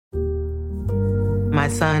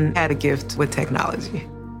son had a gift with technology.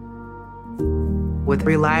 With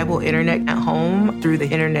reliable internet at home through the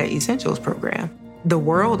Internet Essentials program, the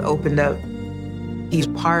world opened up. He's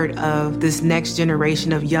part of this next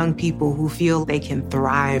generation of young people who feel they can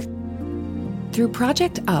thrive. Through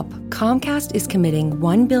Project UP, Comcast is committing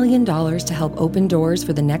 $1 billion to help open doors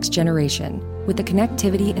for the next generation with the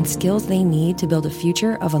connectivity and skills they need to build a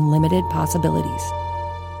future of unlimited possibilities.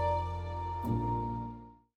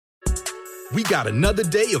 We got another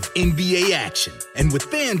day of NBA action. And with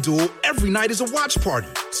FanDuel, every night is a watch party.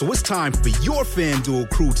 So it's time for your FanDuel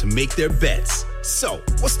crew to make their bets. So,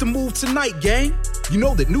 what's the move tonight, gang? You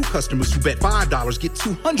know that new customers who bet $5 get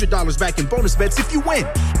 $200 back in bonus bets if you win.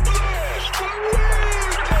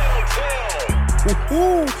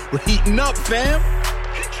 Woo-hoo, we're heating up, fam.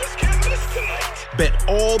 Bet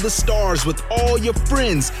all the stars with all your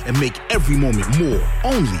friends and make every moment more.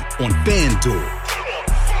 Only on FanDuel.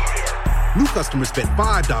 New customers bet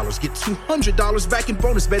 $5, get $200 back in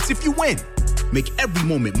bonus bets if you win. Make every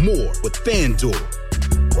moment more with FanDuel.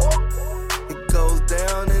 It goes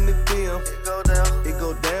down in the DM. It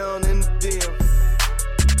go down in the DM.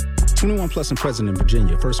 21 plus and present in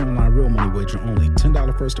Virginia. First online real money wager only.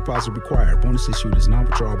 $10 first deposit required. Bonus issued is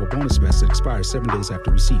non-withdrawable bonus vest that expires 7 days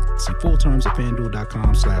after receipt. See full terms at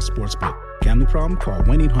FanDuel.com/sportsbook. Gambling problem? Call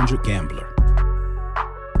 1-800-GAMBLER.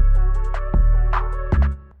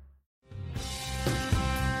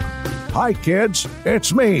 Hi, kids.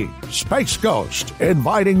 It's me, Space Ghost,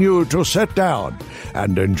 inviting you to sit down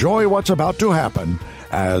and enjoy what's about to happen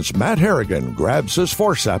as Matt Harrigan grabs his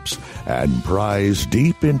forceps and pries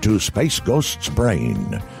deep into Space Ghost's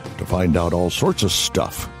brain to find out all sorts of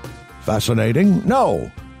stuff. Fascinating?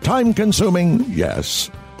 No. Time-consuming?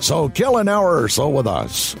 Yes. So kill an hour or so with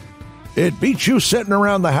us. It beats you sitting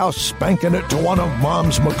around the house spanking it to one of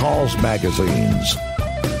Mom's McCall's magazines.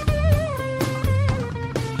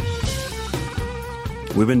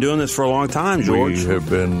 We've been doing this for a long time, George.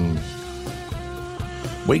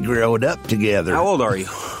 We growed up together. How old are you?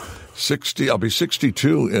 60. I'll be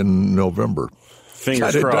 62 in November.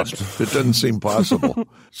 Fingers crossed. It doesn't seem possible.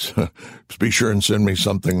 So, be sure and send me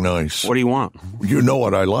something nice. What do you want? You know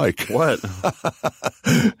what I like. What?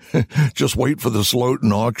 Just wait for the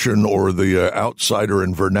Slotin auction or the Outsider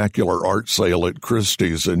and Vernacular art sale at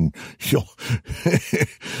Christie's, and you'll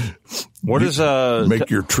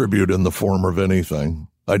make your tribute in the form of anything.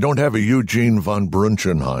 I don't have a Eugene von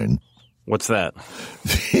Brunschenheim. What's that?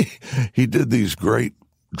 He did these great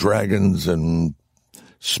dragons and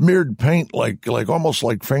smeared paint like almost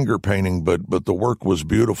like finger painting, but the work was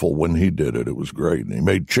beautiful when he did it. It was great. And he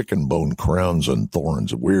made chicken bone crowns and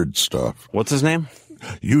thorns, weird stuff. What's his name?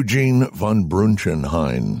 Eugene von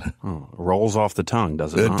Brunschenheim. Oh, rolls off the tongue,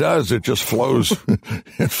 does it? It does. It just flows.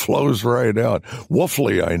 It flows right out.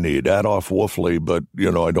 Woofley I need, Adolf Woofley, but,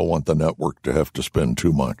 I don't want the network to have to spend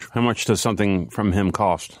too much. How much does something from him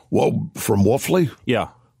cost? Well, from Woofley? Yeah.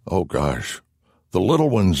 Oh, gosh. The little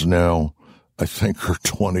ones now, I think, are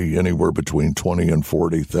anywhere between 20 and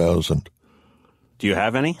 40,000. Do you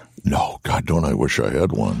have any? No, God, don't I wish I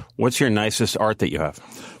had one. What's your nicest art that you have?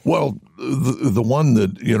 Well, the one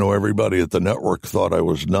that, everybody at the network thought I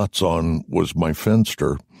was nuts on was my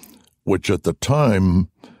Finster, which at the time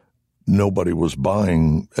nobody was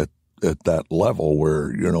buying at that level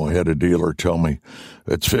where, I had a dealer tell me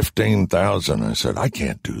it's $15,000. I said, I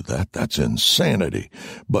can't do that. That's insanity.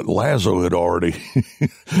 But Lazo had already,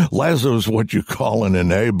 Lazo's what you call an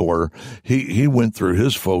enabler. He went through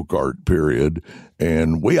his folk art period,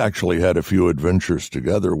 and we actually had a few adventures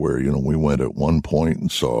together where, we went at one point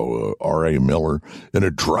and saw R.A. Miller in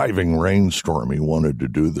a driving rainstorm. He wanted to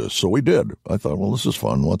do this. So we did. I thought, well, this is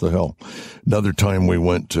fun. What the hell? Another time we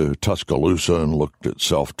went to Tuscaloosa and looked at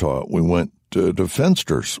self-taught. We went to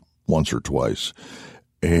Finsters once or twice.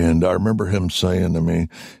 And I remember him saying to me,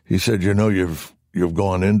 he said, you've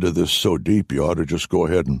gone into this so deep, you ought to just go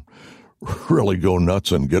ahead and really go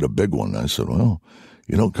nuts and get a big one. I said, well,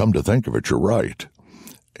 come to think of it, you're right.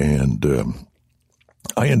 And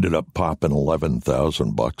I ended up popping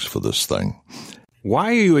 $11,000 for this thing.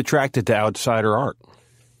 Why are you attracted to outsider art?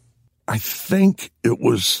 I think it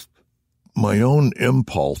was my own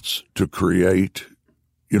impulse to create.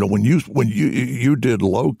 When you did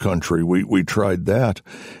Low Country, we tried that,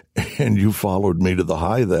 and you followed me to the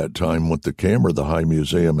High that time with the camera, the High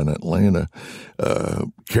Museum in Atlanta.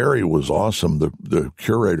 Carrie was awesome, the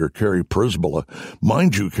curator, Carrie Prisbilla.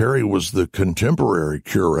 Mind you, Carrie was the contemporary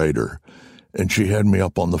curator, and she had me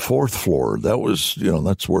up on the 4th floor. That was,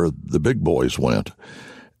 that's where the big boys went.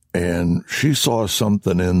 And she saw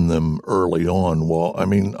something in them early on. Well,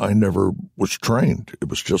 I never was trained. It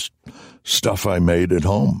was just stuff I made at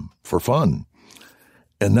home for fun.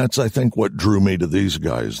 And that's, I think, what drew me to these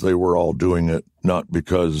guys. They were all doing it not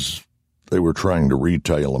because they were trying to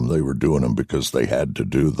retail them. They were doing them because they had to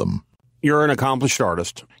do them. You're an accomplished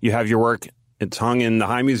artist. You have your work. It's hung in the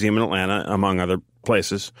High Museum in Atlanta, among other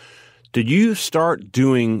places. Did you start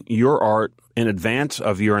doing your art in advance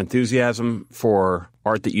of your enthusiasm for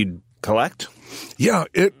art that you'd collect? Yeah,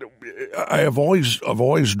 I've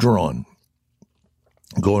always drawn.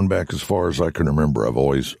 Going back as far as I can remember, I've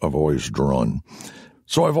always drawn.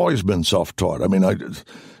 So I've always been self-taught. I mean,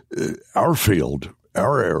 our field,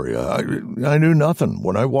 our area, I knew nothing.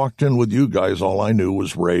 When I walked in with you guys, all I knew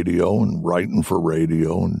was radio and writing for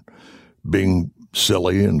radio and being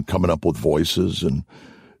silly and coming up with voices. And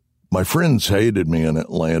my friends hated me in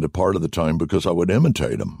Atlanta part of the time because I would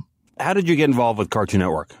imitate them. How did you get involved with Cartoon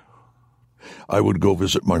Network? I would go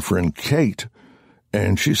visit my friend Kate,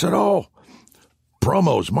 and she said, "Oh,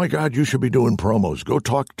 promos. My God, you should be doing promos. Go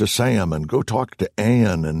talk to Sam and go talk to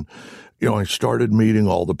Ann." And, I started meeting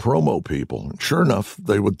all the promo people. And sure enough,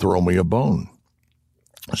 they would throw me a bone.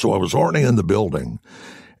 So I was already in the building,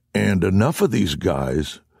 and enough of these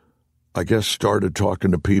guys, I guess, started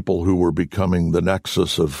talking to people who were becoming the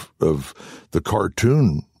nexus of the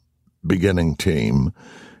cartoon beginning team.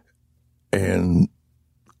 And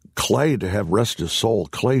Clay, to have rest his soul,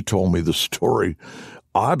 Clay told me the story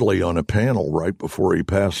oddly on a panel right before he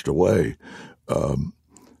passed away.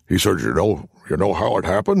 He said, you know how it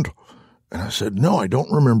happened? And I said, no, I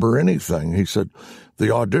don't remember anything. He said,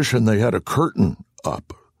 the audition, they had a curtain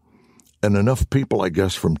up. And enough people, I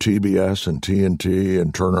guess, from TBS and TNT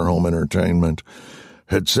and Turner Home Entertainment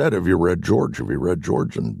had said, have you read George? Have you read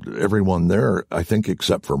George? And everyone there, I think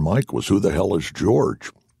except for Mike, was, who the hell is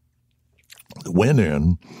George? Went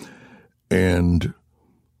in, and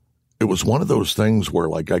it was one of those things where,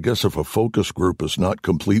 like, I guess if a focus group is not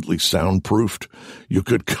completely soundproofed, you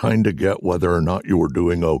could kind of get whether or not you were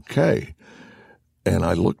doing okay. And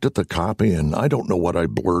I looked at the copy, and I don't know what I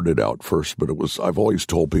blurted out first, but I've always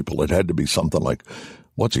told people it had to be something like,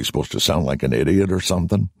 what's he supposed to sound like, an idiot or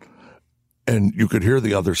something? And you could hear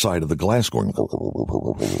the other side of the glass going,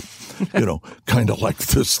 kind of like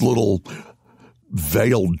this little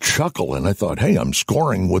veiled chuckle. And I thought, hey, I'm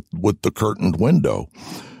scoring with the curtained window.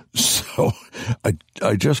 So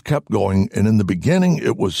I just kept going. And in the beginning,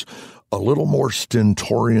 it was a little more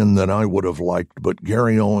stentorian than I would have liked. But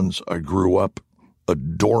Gary Owens, I grew up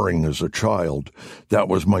adoring as a child. That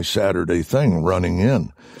was my Saturday thing, running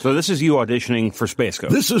in. So this is you auditioning for Space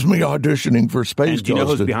Ghost? This is me auditioning for Space Ghost. And do you know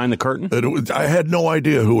who's behind the curtain? I had no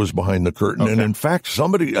idea who was behind the curtain. Okay. And in fact,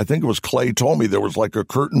 somebody, I think it was Clay, told me there was like a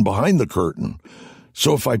curtain behind the curtain.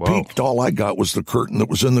 So if I peeked, all I got was the curtain that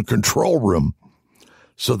was in the control room.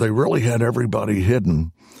 So they really had everybody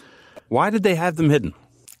hidden. Why did they have them hidden?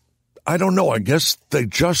 I don't know. I guess they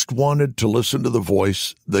just wanted to listen to the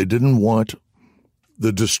voice. They didn't want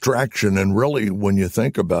the distraction. And really, when you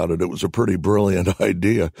think about it, it was a pretty brilliant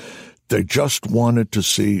idea. They just wanted to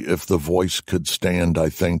see if the voice could stand, I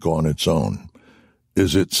think, on its own.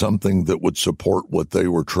 Is it something that would support what they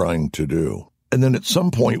were trying to do? And then at some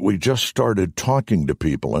point, we just started talking to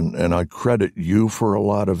people, and I credit you for a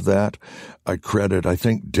lot of that. I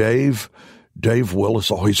think, Dave Willis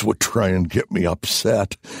always would try and get me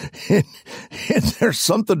upset. And there's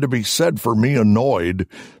something to be said for me annoyed,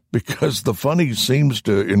 because the funny seems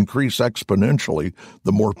to increase exponentially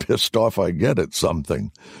the more pissed off I get at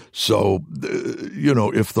something. So,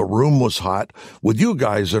 if the room was hot, with you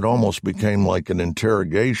guys, it almost became like an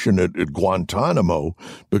interrogation at Guantanamo,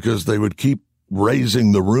 because they would keep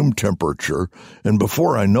raising the room temperature. And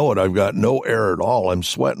before I know it, I've got no air at all. I'm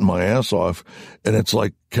sweating my ass off. And it's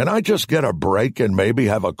like, can I just get a break and maybe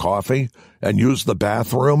have a coffee and use the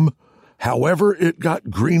bathroom? However, it got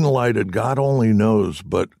green lighted, God only knows.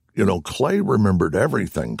 But Clay remembered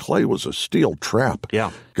everything. Clay was a steel trap.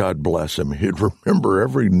 Yeah. God bless him. He'd remember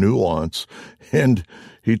every nuance. And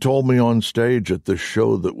he told me on stage at this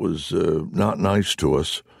show that was not nice to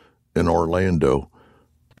us in Orlando.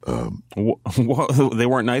 They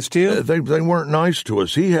weren't nice to you? They weren't nice to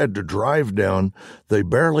us. He had to drive down. They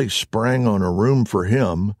barely sprang on a room for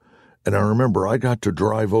him. And I remember I got to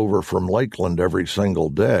drive over from Lakeland every single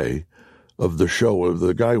day of the show.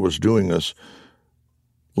 The guy was doing us,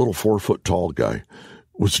 little 4-foot-tall guy,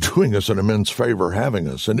 was doing us an immense favor having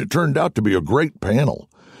us. And it turned out to be a great panel.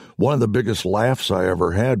 One of the biggest laughs I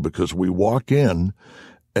ever had, because we walk in,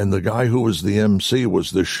 and the guy who was the MC was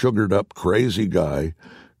this sugared-up, crazy guy.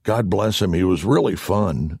 God bless him. He was really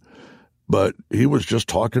fun. But he was just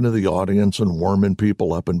talking to the audience and warming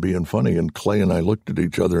people up and being funny. And Clay and I looked at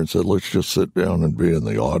each other and said, let's just sit down and be in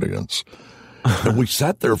the audience. And we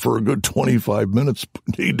sat there for a good 25 minutes.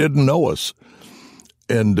 He didn't know us.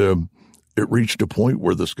 And it reached a point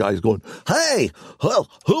where this guy's going, "Hey,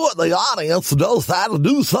 who in the audience knows how to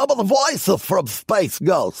do some of the voices from Space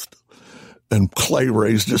Ghost?" And Clay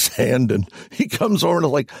raised his hand, and he comes over and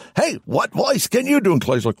is like, "Hey, what voice can you do?" And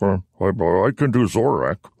Clay's like, "I can do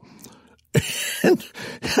Zorak." And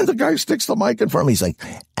the guy sticks the mic in front of him. He's like,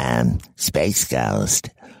 "Space Ghost."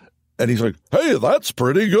 And he's like, "Hey, that's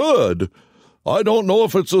pretty good. I don't know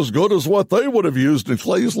if it's as good as what they would have used." And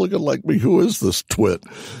Clay's looking like me, who is this twit?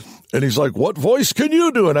 And he's like, "What voice can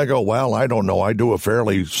you do?" And I go, "Well, I don't know. I do a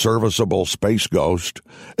fairly serviceable Space Ghost."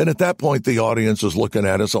 And at that point, the audience is looking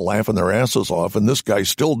at us and laughing their asses off, and this guy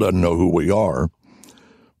still doesn't know who we are.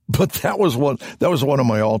 But that was one of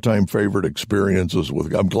my all-time favorite experiences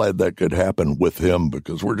with. I'm glad that could happen with him,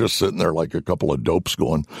 because we're just sitting there like a couple of dopes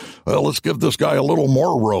going, "Well, let's give this guy a little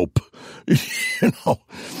more rope." You know.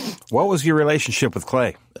 What was your relationship with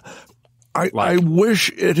Clay? I wish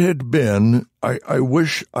it had been. I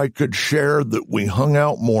wish I could share that we hung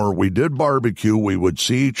out more. We did barbecue. We would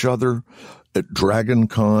see each other at Dragon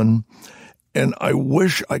Con. And I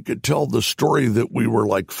wish I could tell the story that we were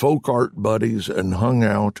like folk art buddies and hung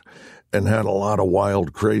out and had a lot of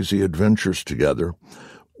wild, crazy adventures together.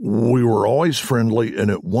 We were always friendly. And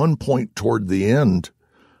at one point toward the end,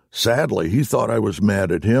 sadly, he thought I was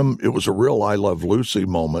mad at him. It was a real I Love Lucy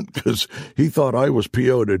moment, because he thought I was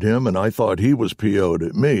PO'd at him and I thought he was PO'd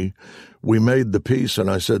at me. We made the peace,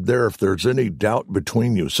 and I said, if there's any doubt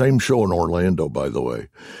between you, same show in Orlando, by the way.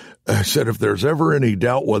 I said, if there's ever any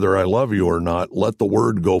doubt whether I love you or not, let the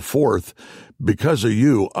word go forth. Because of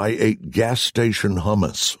you, I ate gas station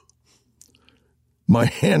hummus. My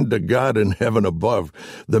hand to God in heaven above.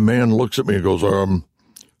 The man looks at me and goes,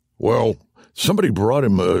 well, somebody brought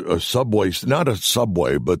him a Subway, not a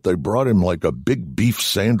Subway, but they brought him like a big beef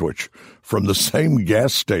sandwich from the same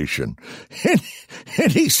gas station.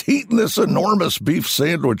 And he's eating this enormous beef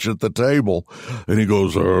sandwich at the table. And he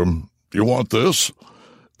goes, you want this?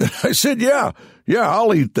 And I said, yeah,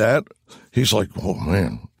 I'll eat that. He's like, oh,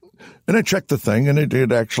 man. And I checked the thing, and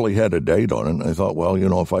it actually had a date on it. And I thought, well,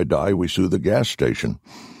 if I die, we sue the gas station.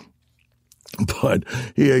 But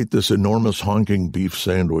he ate this enormous honking beef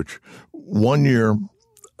sandwich. One year,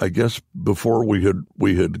 I guess before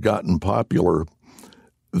we had gotten popular,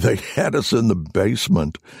 they had us in the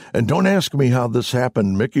basement. And don't ask me how this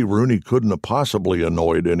happened. Mickey Rooney couldn't have possibly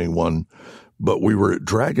annoyed anyone. But we were at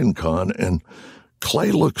Dragon Con, and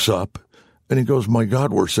Clay looks up, and he goes, my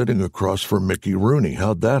God, we're sitting across from Mickey Rooney.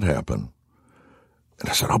 How'd that happen? And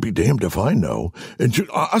I said, I'll be damned if I know. And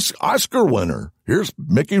Oscar winner. Here's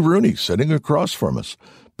Mickey Rooney sitting across from us,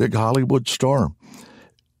 big Hollywood star.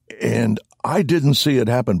 And I didn't see it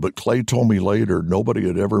happen, but Clay told me later nobody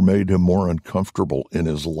had ever made him more uncomfortable in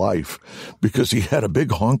his life, because he had a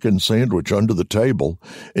big honking sandwich under the table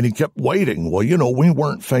and he kept waiting. Well, we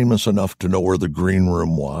weren't famous enough to know where the green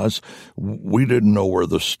room was. We didn't know where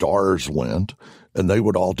the stars went, and they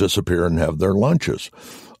would all disappear and have their lunches.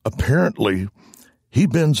 Apparently, he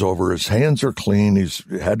bends over, his hands are clean. He's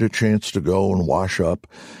had a chance to go and wash up,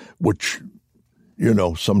 which,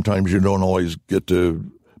 sometimes you don't always get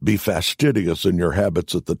to be fastidious in your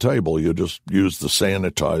habits at the table. You just use the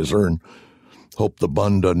sanitizer and hope the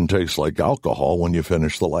bun doesn't taste like alcohol when you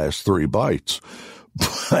finish the last 3 bites.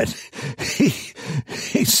 But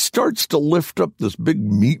he starts to lift up this big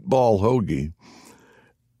meatball hoagie,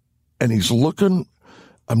 and he's looking.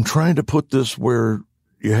 I'm trying to put this where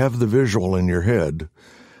you have the visual in your head.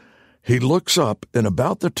 He looks up, and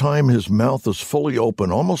about the time his mouth is fully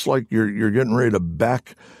open, almost like you're getting ready to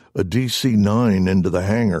back a DC-9 into the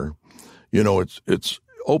hangar. It's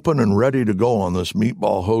open and ready to go on this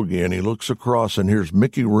meatball hoagie, and he looks across, and here's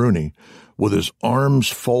Mickey Rooney with his arms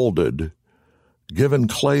folded, giving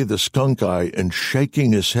Clay the skunk eye and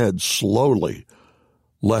shaking his head slowly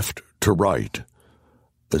left to right,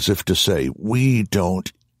 as if to say, we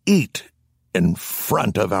don't eat in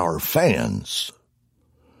front of our fans.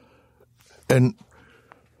 And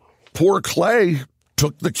poor Clay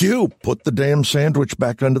took the cue, put the damn sandwich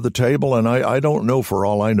back under the table, and I don't know, for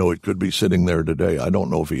all I know, it could be sitting there today. I don't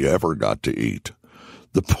know if he ever got to eat.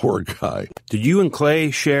 The poor guy. Did you and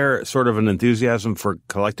Clay share sort of an enthusiasm for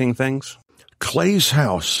collecting things? Clay's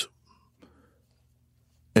house,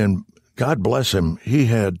 and God bless him, he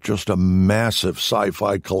had just a massive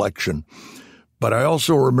sci-fi collection. But I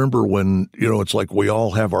also remember when, it's like we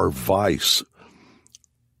all have our vice.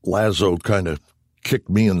 Lazo kind of kicked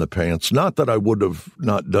me in the pants. Not that I would have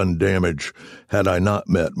not done damage had I not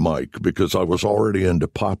met Mike, because I was already into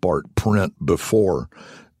pop art print before.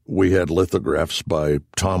 We had lithographs by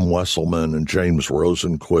Tom Wesselman and James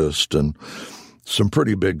Rosenquist, and some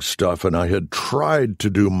pretty big stuff, and I had tried to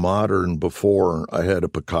do modern before. I had a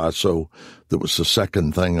Picasso that was the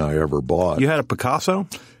second thing I ever bought. You had a Picasso?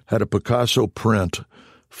 Had a Picasso print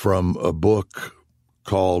from a book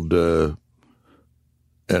called, and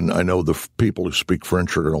I know the people who speak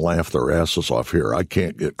French are going to laugh their asses off here. I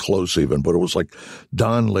can't get close even, but it was like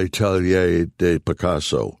Dans l'Atelier de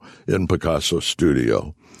Picasso in Picasso's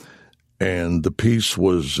studio. And the piece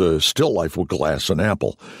was still life with glass and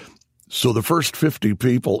apple. So the first 50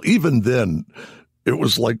 people, even then, it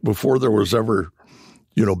was like before there was ever,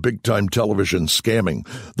 big-time television scamming.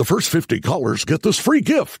 The first 50 callers get this free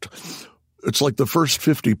gift. It's like the first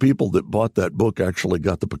 50 people that bought that book actually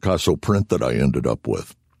got the Picasso print that I ended up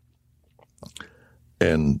with.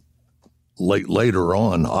 And later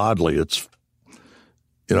on, oddly,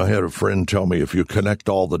 I had a friend tell me, if you connect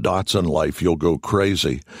all the dots in life, you'll go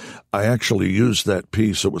crazy. I actually used that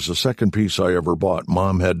piece. It was the second piece I ever bought.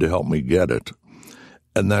 Mom had to help me get it.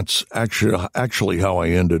 And that's actually how I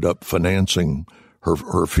ended up financing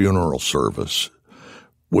her funeral service,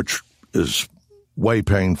 which is way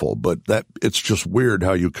painful. But it's just weird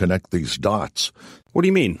how you connect these dots. What do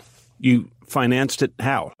you mean? You financed it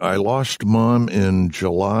how? I lost Mom in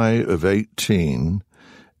July of 18.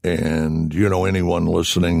 And, anyone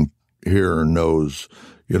listening here knows,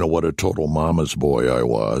 what a total mama's boy I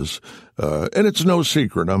was. And it's no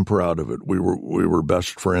secret. I'm proud of it. We were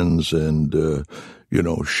best friends, and,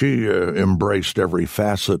 she embraced every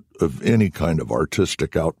facet of any kind of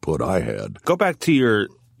artistic output I had. Go back to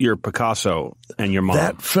your Picasso and your mom.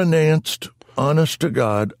 That financed, honest to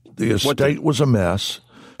God, the estate was a mess.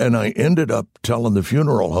 And I ended up telling the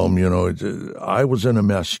funeral home, I was in a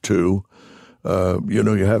mess too.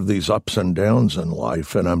 You have these ups and downs in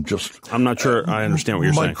life, and I'm not sure I understand what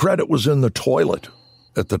you're saying. My credit was in the toilet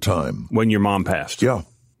at the time. When your mom passed? Yeah.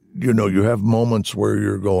 You have moments where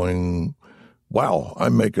you're going, wow,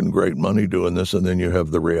 I'm making great money doing this. And then you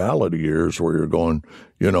have the reality years where you're going,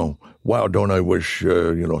 wow, don't I wish,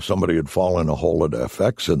 somebody had fallen a hole at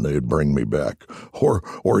FX and they'd bring me back.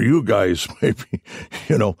 Or you guys maybe,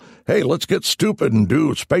 hey, let's get stupid and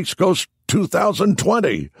do Space Ghost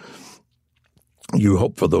 2020. You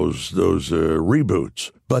hope for those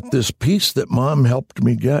reboots. But this piece that Mom helped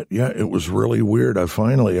me get, it was really weird. I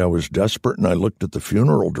was desperate, and I looked at the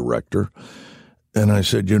funeral director, and I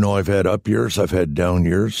said, I've had up years, I've had down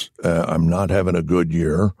years. I'm not having a good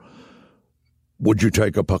year. Would you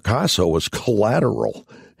take a Picasso as collateral?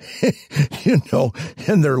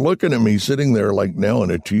 And they're looking at me sitting there like now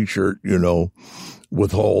in a T-shirt,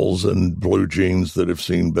 with holes and blue jeans that have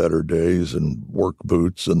seen better days and work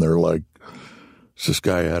boots, and they're like, is this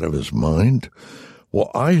guy out of his mind?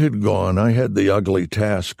 Well, I had the ugly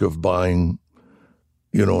task of buying,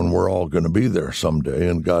 and we're all going to be there someday,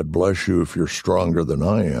 and God bless you if you're stronger than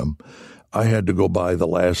I am. I had to go buy the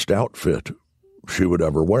last outfit she would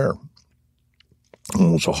ever wear. And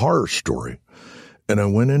it was a horror story. And I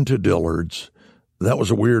went into Dillard's. That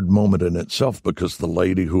was a weird moment in itself because the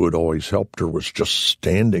lady who had always helped her was just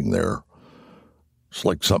standing there. It's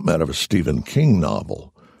like something out of a Stephen King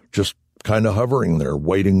novel, just kind of hovering there,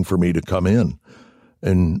 waiting for me to come in.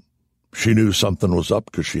 And she knew something was up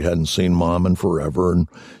because she hadn't seen Mom in forever. And,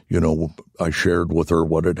 I shared with her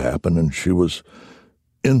what had happened, and she was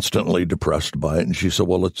instantly depressed by it. And she said,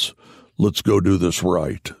 well, let's go do this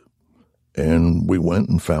right. And we went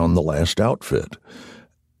and found the last outfit.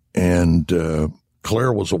 And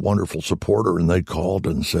Claire was a wonderful supporter, and they called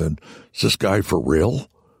and said, is this guy for real?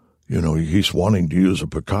 He's wanting to use a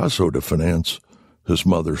Picasso to finance his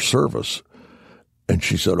mother's service. And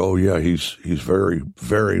she said, oh, yeah, he's very,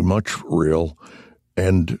 very much real.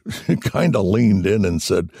 And kind of leaned in and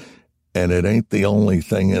said, and it ain't the only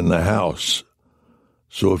thing in the house.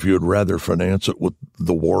 So if you'd rather finance it with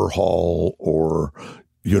the Warhol or,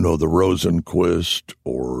 the Rosenquist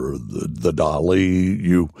or the Dali,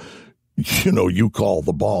 you call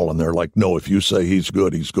the ball. And they're like, no, if you say he's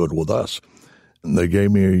good with us. And they gave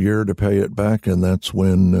me a year to pay it back, and that's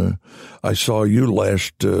when I saw you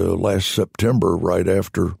last September,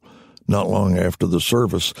 not long after the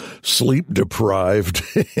service, sleep deprived,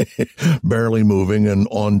 barely moving, and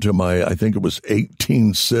on to my, I think it was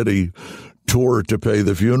 18-city tour to pay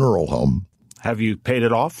the funeral home. Have you paid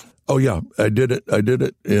it off? Oh yeah, I did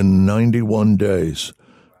it in 91 days.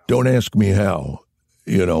 Don't ask me how,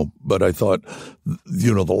 but I thought,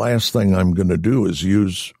 the last thing I'm going to do is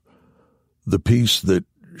use the piece that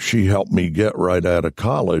she helped me get right out of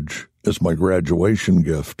college as my graduation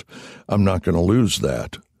gift. I'm not going to lose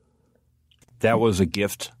that. That was a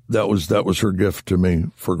gift? That was her gift to me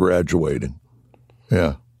for graduating.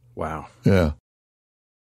 Yeah. Wow. Yeah.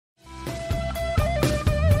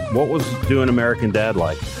 What was doing American Dad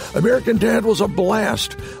like? American Dad was a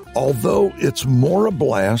blast. Although it's more a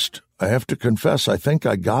blast, I have to confess, I think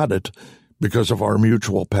I got it because of our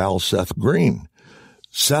mutual pal, Seth Green.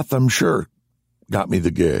 Seth, I'm sure, got me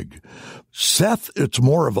the gig. Seth, it's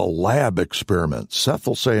more of a lab experiment. Seth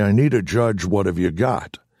will say, I need a judge. What have you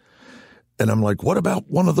got? And I'm like, what about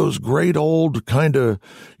one of those great old kind of,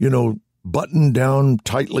 button down,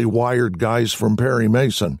 tightly wired guys from Perry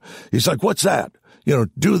Mason? He's like, what's that?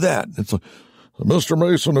 Do that. It's like, Mr.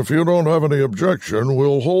 Mason, if you don't have any objection,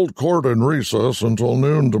 we'll hold court in recess until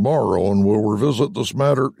noon tomorrow, and we'll revisit this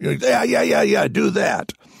matter. Yeah, do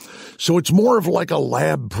that. So it's more of like a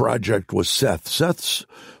lab project with Seth. Seth's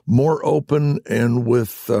more open, and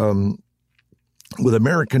with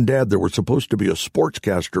American Dad, there was supposed to be a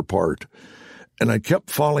sportscaster part, and I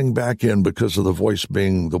kept falling back in because of the voice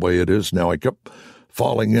being the way it is now. I kept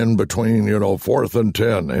falling in between, 4th and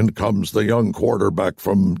 10. In comes the young quarterback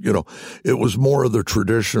from, it was more of the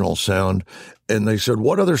traditional sound. And they said,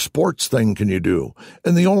 what other sports thing can you do?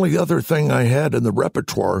 And the only other thing I had in the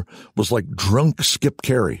repertoire was like drunk Skip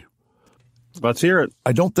Carey. Let's hear it.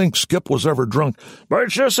 I don't think Skip was ever drunk, but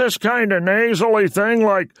it's just this kind of nasally thing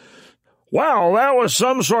like, wow, that was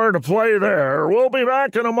some sort of play there. We'll be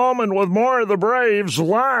back in a moment with more of the Braves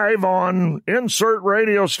live on insert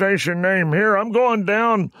radio station name here. I'm going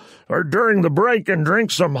down during the break and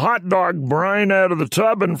drink some hot dog brine out of the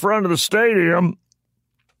tub in front of the stadium.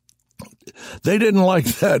 They didn't like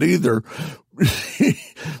that either.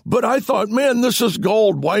 But I thought, man, this is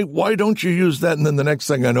gold. Why don't you use that? And then the next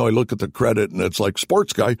thing I know, I look at the credit and it's like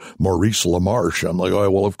sports guy, Maurice LaMarche. I'm like,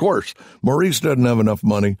 oh, well, of course. Maurice doesn't have enough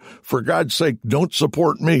money. For God's sake, don't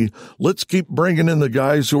support me. Let's keep bringing in the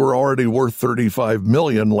guys who are already worth $35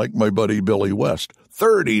 million, like my buddy Billy West.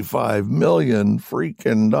 $35 million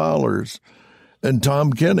freaking dollars. And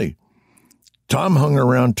Tom Kenny. Tom hung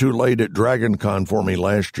around too late at Dragon Con for me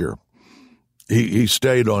last year. He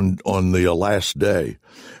stayed on the last day,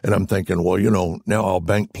 and I'm thinking, well, now I'll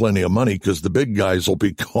bank plenty of money because the big guys will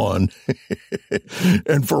be gone.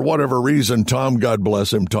 And for whatever reason, Tom, God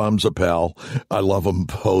bless him, Tom's a pal. I love them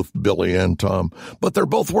both, Billy and Tom, but they're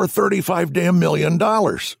both worth $35 million.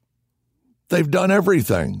 They've done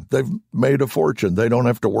everything. They've made a fortune. They don't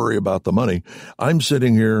have to worry about the money. I'm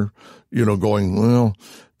sitting here, going, well,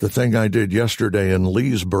 the thing I did yesterday in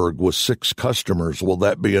Leesburg was 6 customers. Will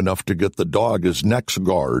that be enough to get the dog his next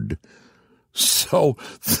guard? So,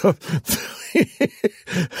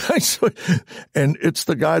 and it's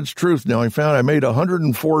the God's truth. Now I found I made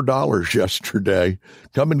 $104 yesterday.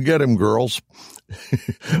 Come and get him, girls.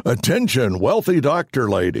 Attention, wealthy doctor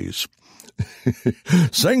ladies.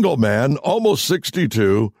 Single man, almost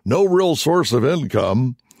 62, no real source of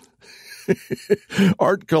income.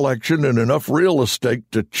 Art collection and enough real estate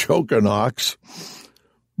to choke an ox.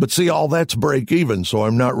 But see, all that's break even, so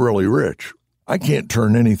I'm not really rich. I can't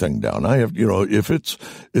turn anything down. I have, if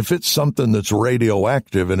it's something that's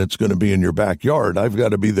radioactive and it's going to be in your backyard, I've got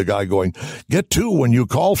to be the guy going, get 2 when you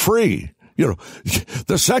call free.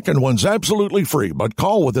 The second one's absolutely free, but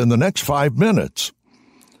call within the next 5 minutes.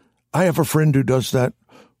 I have a friend who does that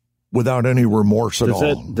without any remorse at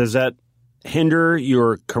all. Does that hinder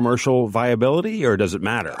your commercial viability, or does it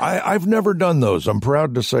matter? I've never done those. I'm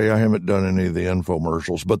proud to say I haven't done any of the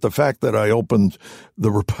infomercials, but the fact that I opened the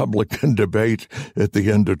Republican debate at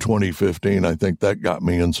the end of 2015, I think that got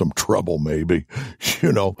me in some trouble, maybe,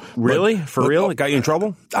 Really? For real? It got you in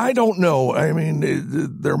trouble? I don't know. I mean,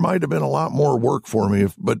 there might have been a lot more work for me,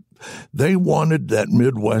 but they wanted that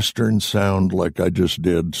Midwestern sound like I just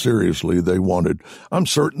did. Seriously, I'm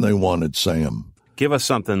certain they wanted Sam. Give us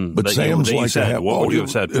something but that Sam's you like said. What would you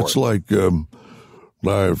have said for it's it? Like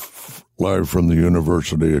live from the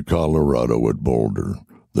University of Colorado at Boulder,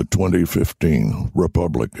 the 2015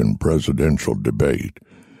 Republican presidential debate.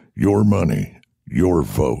 Your money, your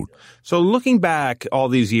vote. So looking back all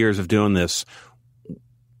these years of doing this,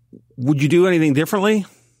 would you do anything differently?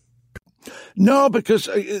 No, because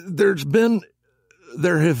there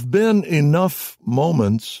have been enough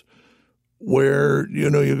moments where, you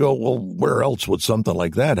go, well, where else would something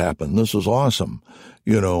like that happen? This is awesome.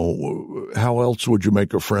 How else would you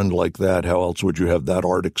make a friend like that? How else would you have that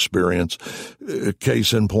art experience?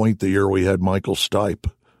 Case in point, the year we had Michael Stipe,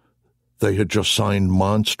 they had just signed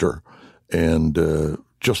Monster and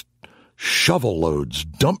just shovel loads,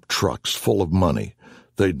 dump trucks full of money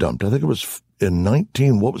they dumped. I think it was in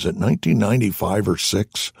 1995 or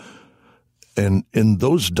 6. And in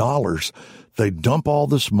those dollars, they dump all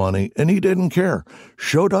this money, and he didn't care.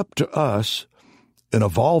 Showed up to us in a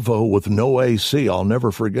Volvo with no AC. I'll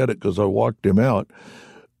never forget it because I walked him out.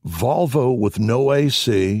 Volvo with no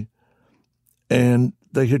AC, and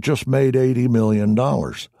they had just made $80 million.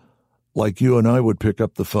 Like you and I would pick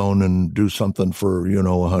up the phone and do something for,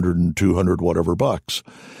 100 and 200, whatever bucks.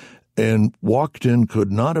 And walked in,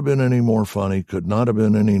 could not have been any more funny, could not have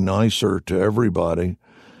been any nicer to everybody.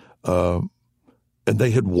 And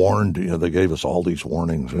they had warned, they gave us all these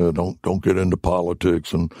warnings. Don't get into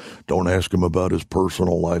politics and don't ask him about his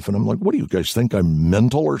personal life. And I'm like, what do you guys think? I'm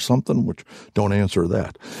mental or something? Which don't answer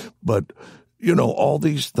that. But, all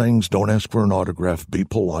these things, don't ask for an autograph, be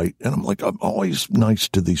polite. And I'm like, I'm always nice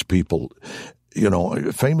to these people.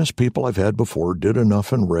 Famous people I've had before, did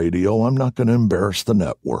enough in radio. I'm not going to embarrass the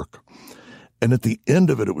network. And at the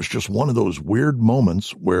end of it, it was just one of those weird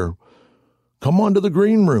moments where, come on to the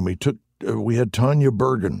green room. We had Tanya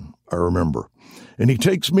Bergen, I remember. And he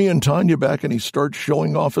takes me and Tanya back and he starts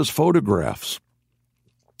showing off his photographs.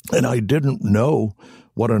 And I didn't know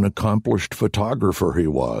what an accomplished photographer he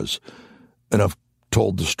was. And I've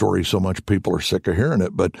told the story so much people are sick of hearing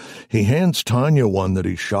it, but he hands Tanya one that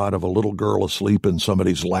he shot of a little girl asleep in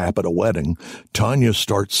somebody's lap at a wedding. Tanya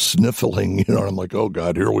starts sniffling, and I'm like, oh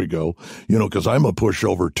God, here we go. Because I'm a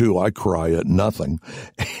pushover too. I cry at nothing.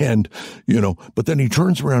 And, but then he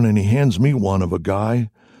turns around and he hands me one of a guy,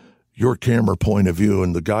 your camera point of view,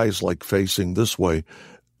 and the guy's like facing this way,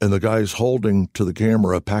 and the guy's holding to the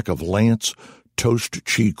camera a pack of Lance toast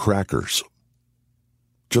cheese crackers.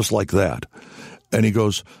 Just like that. And he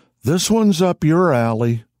goes, this one's up your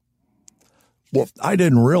alley. Well, I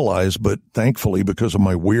didn't realize, but thankfully, because of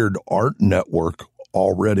my weird art network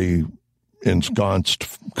already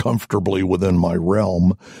ensconced comfortably within my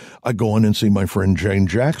realm, I go in and see my friend Jane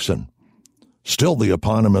Jackson, still the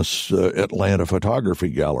eponymous Atlanta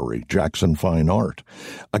photography gallery, Jackson Fine Art.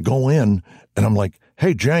 I go in and I'm like,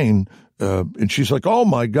 hey, Jane. And she's like, oh,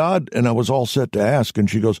 my God. And I was all set to ask. And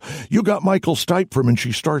she goes, you got Michael Stipe from, and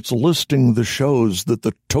she starts listing the shows that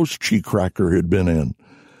the Toast Cheese Cracker had been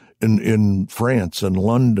in France and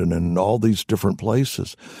London and all these different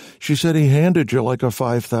places. She said he handed you like a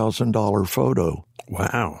 $5,000 photo.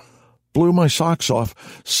 Wow. Blew my socks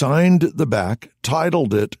off, signed the back,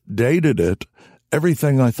 titled it, dated it,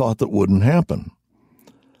 everything I thought that wouldn't happen.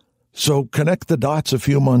 So connect the dots a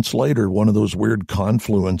few months later, one of those weird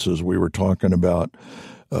confluences we were talking about.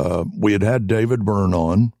 We had David Byrne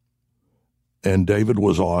on, and David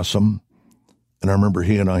was awesome. And I remember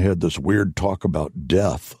he and I had this weird talk about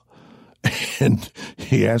death. And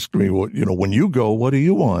he asked me, when you go, what do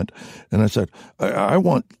you want? And I said, I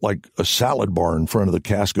want like a salad bar in front of the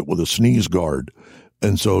casket with a sneeze guard.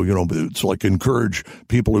 And so, it's like encourage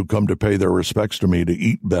people who come to pay their respects to me to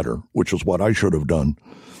eat better, which is what I should have done.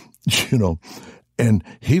 And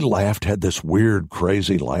he laughed, had this weird,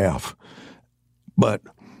 crazy laugh. But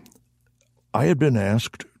I had been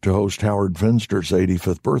asked to host Howard Finster's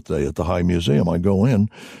 85th birthday at the High Museum. I go in,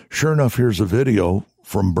 sure enough, here's a video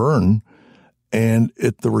from Byrne, and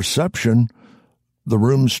at the reception, the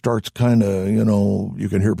room starts kind of, you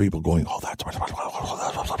can hear people going, oh, that's...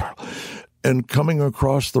 And coming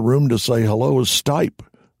across the room to say hello is Stipe,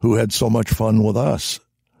 who had so much fun with us.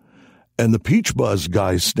 And the Peach Buzz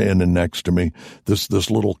guy standing next to me, this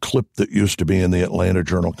little clip that used to be in the Atlanta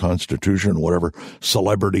Journal-Constitution, whatever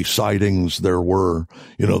celebrity sightings there were,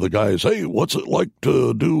 the guys, hey, what's it like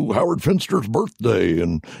to do Howard Finster's birthday?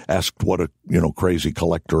 And asked what a, crazy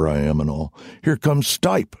collector I am and all. Here comes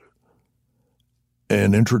Stipe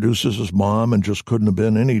and introduces his mom and just couldn't have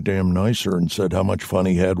been any damn nicer and said how much fun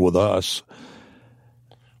he had with us.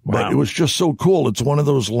 Wow. But it was just so cool. It's one of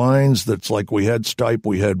those lines that's like we had Stipe,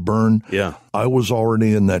 we had Byrne. Yeah. I was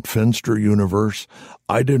already in that Finster universe.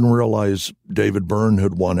 I didn't realize David Byrne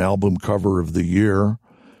had won album cover of the year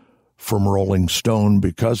from Rolling Stone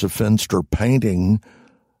because of Finster painting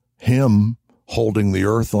him holding the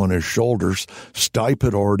earth on his shoulders. Stipe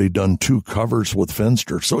had already done 2 covers with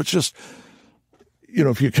Finster. So it's just,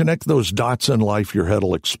 if you connect those dots in life, your head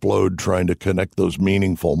will explode trying to connect those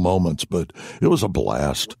meaningful moments. But it was a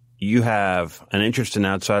blast. You have an interest in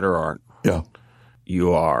outsider art. Yeah.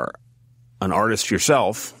 You are an artist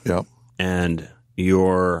yourself. Yeah. And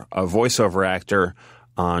you're a voiceover actor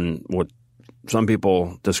on what some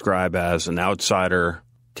people describe as an outsider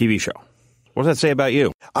TV show. What does that say about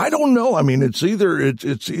you? I don't know. I mean, it's either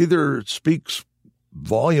it speaks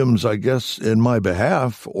volumes, I guess, in my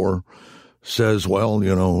behalf, or says, well,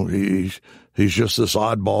 he's just this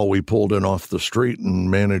oddball we pulled in off the street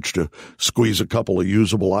and managed to squeeze a couple of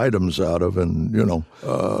usable items out of. And,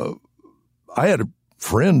 I had a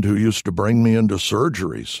friend who used to bring me into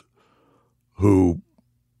surgeries who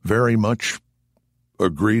very much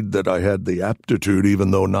agreed that I had the aptitude, even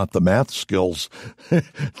though not the math skills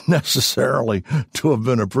necessarily, to have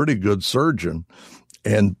been a pretty good surgeon.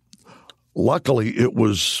 And luckily, it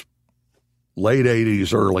was late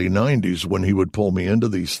 80s, early 90s when he would pull me into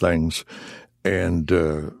these things. And,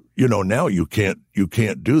 now you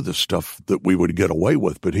can't do the stuff that we would get away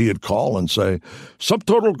with. But he'd call and say,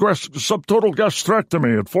 subtotal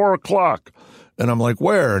gastrectomy at 4:00. And I'm like,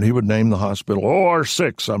 where? And he would name the hospital,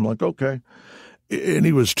 OR6. I'm like, okay. And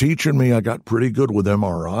he was teaching me. I got pretty good with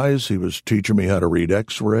MRIs. He was teaching me how to read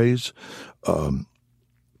X-rays.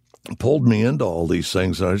 Pulled me into all these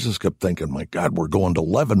things. And I just kept thinking, my God, we're going to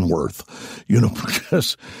Leavenworth,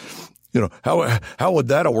 because, how would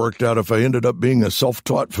that have worked out if I ended up being a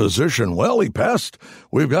self-taught physician? Well, he passed.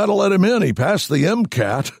 We've got to let him in. He passed the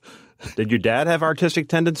MCAT. Did your dad have artistic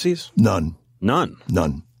tendencies? None. None?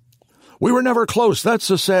 None. We were never close. That's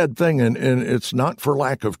the sad thing, and it's not for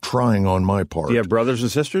lack of trying on my part. Do you have brothers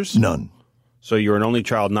and sisters? None. So you're an only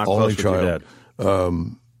child, not close with your dad?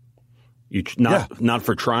 Not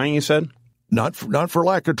for trying, you said? Not for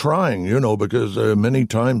lack of trying, because many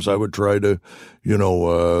times I would try to,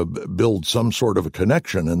 build some sort of a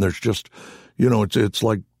connection, and there's just, it's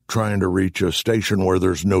like trying to reach a station where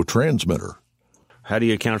there's no transmitter. How do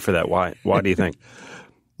you account for that? Why do you think?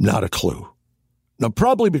 Not a clue. Now,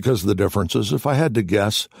 probably because of the differences. If I had to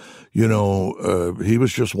guess, he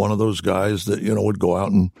was just one of those guys that, would go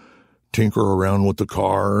out and tinker around with the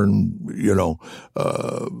car and,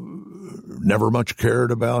 never much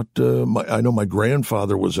cared about, I know my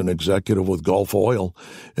grandfather was an executive with Gulf Oil,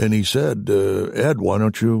 and he said, Ed, why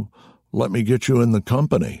don't you let me get you in the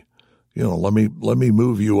company? Let me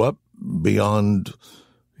move you up beyond,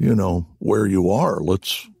 where you are.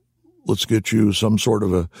 Let's get you some sort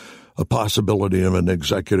of a possibility of an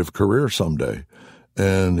executive career someday.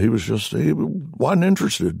 And he wasn't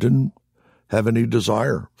interested, didn't have any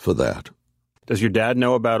desire for that. Does your dad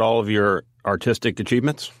know about all of your artistic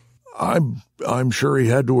achievements? I'm sure he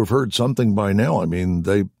had to have heard something by now. I mean,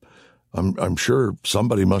 I'm sure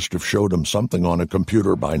somebody must have showed him something on a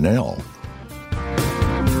computer by now.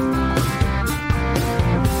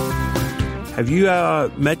 Have you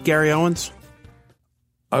met Gary Owens?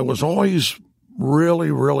 I was always really,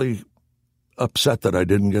 really upset that I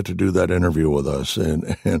didn't get to do that interview with us.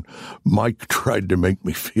 And Mike tried to make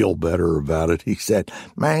me feel better about it. He said,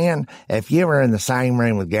 man, if you were in the same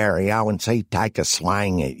room with Gary Owens, he'd take a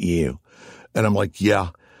swing at you. And I'm like, yeah,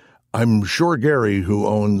 I'm sure Gary, who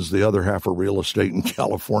owns the other half of real estate in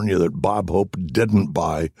California that Bob Hope didn't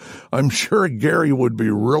buy, I'm sure Gary would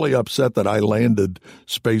be really upset that I landed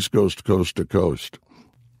Space Ghost Coast to Coast.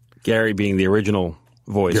 Gary being the original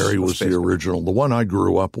voice. Gary was the original, the one I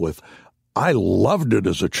grew up with. I loved it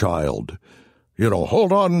as a child.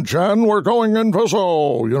 Hold on, Jen, we're going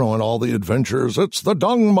invisible, and all the adventures. It's the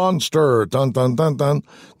dung monster. Dun, dun, dun, dun,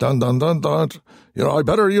 dun, dun, dun, dun. I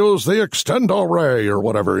better use the extendo ray or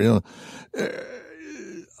whatever.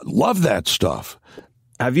 Love that stuff.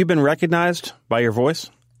 Have you been recognized by your voice?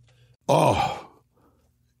 Oh,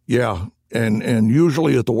 yeah. And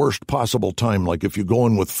usually at the worst possible time, like if you go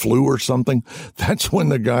in with flu or something, that's when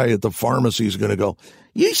the guy at the pharmacy is going to go,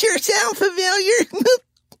 you sure sound familiar.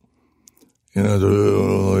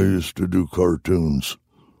 I used to do cartoons.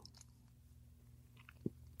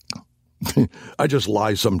 I just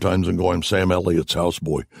lie sometimes and go, I'm Sam Elliott's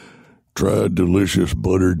houseboy. Tried delicious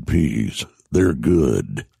buttered peas. They're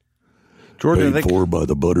good. George, Paid for by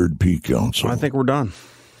the Buttered Pea Council. I think we're done.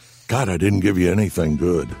 God, I didn't give you anything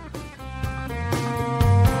good.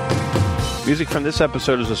 Music from this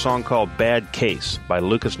episode is a song called Bad Case by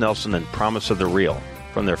Lucas Nelson and Promise of the Real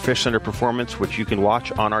from their Fish Center performance, which you can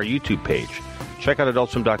watch on our YouTube page. Check out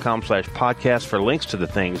adultswim.com/podcast for links to the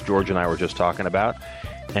things George and I were just talking about,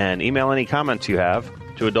 and email any comments you have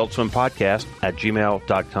to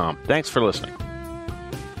adultswimpodcast@gmail.com. Thanks for listening.